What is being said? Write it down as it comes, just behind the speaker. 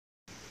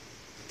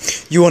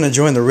You want to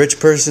join the rich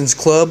person's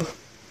club?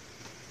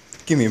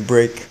 Give me a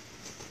break.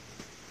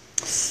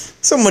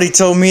 Somebody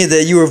told me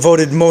that you were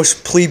voted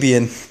most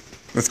plebeian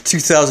of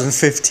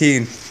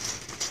 2015.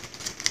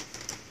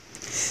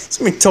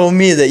 Somebody told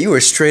me that you were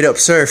straight up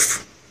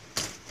surf.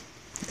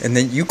 And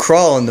then you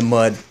crawl in the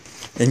mud.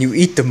 And you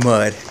eat the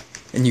mud.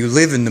 And you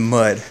live in the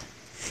mud.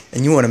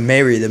 And you want to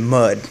marry the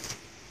mud.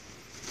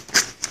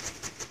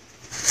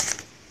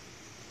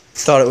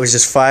 Thought it was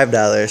just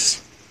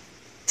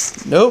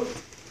 $5. Nope.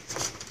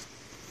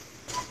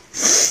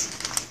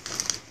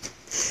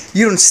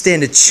 You don't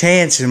stand a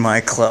chance in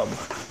my club.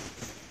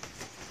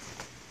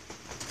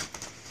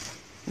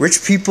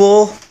 Rich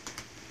people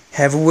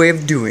have a way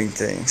of doing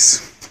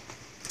things.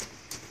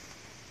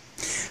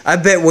 I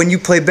bet when you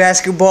play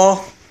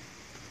basketball,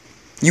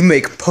 you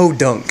make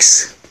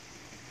podunks.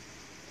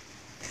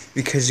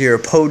 Because you're a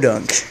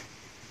podunk.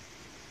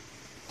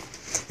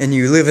 And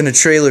you live in a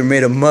trailer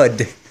made of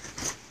mud.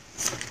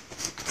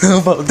 How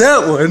about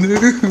that one?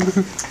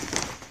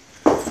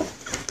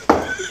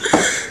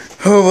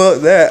 How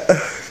about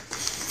that?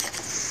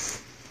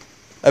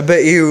 I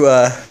bet you,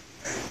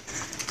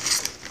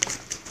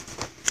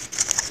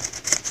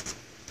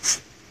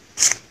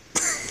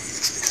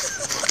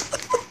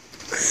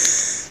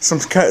 some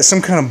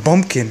kind of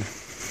bumpkin.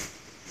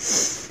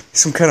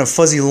 Some kind of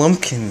fuzzy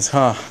lumpkins,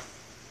 huh?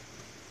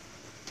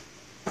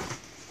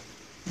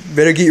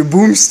 Better get your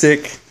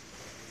boomstick,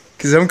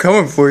 'cause I'm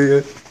coming for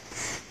you.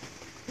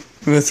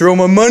 I'm gonna throw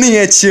my money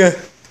at you.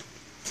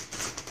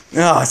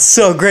 Oh, it's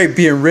so great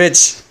being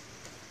rich.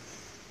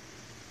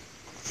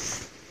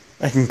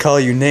 I can call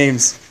you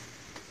names.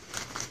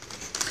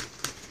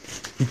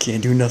 You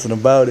can't do nothing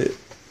about it.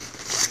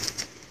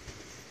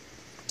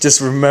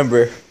 Just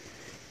remember,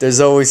 there's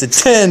always a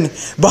 10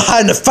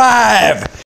 behind the 5.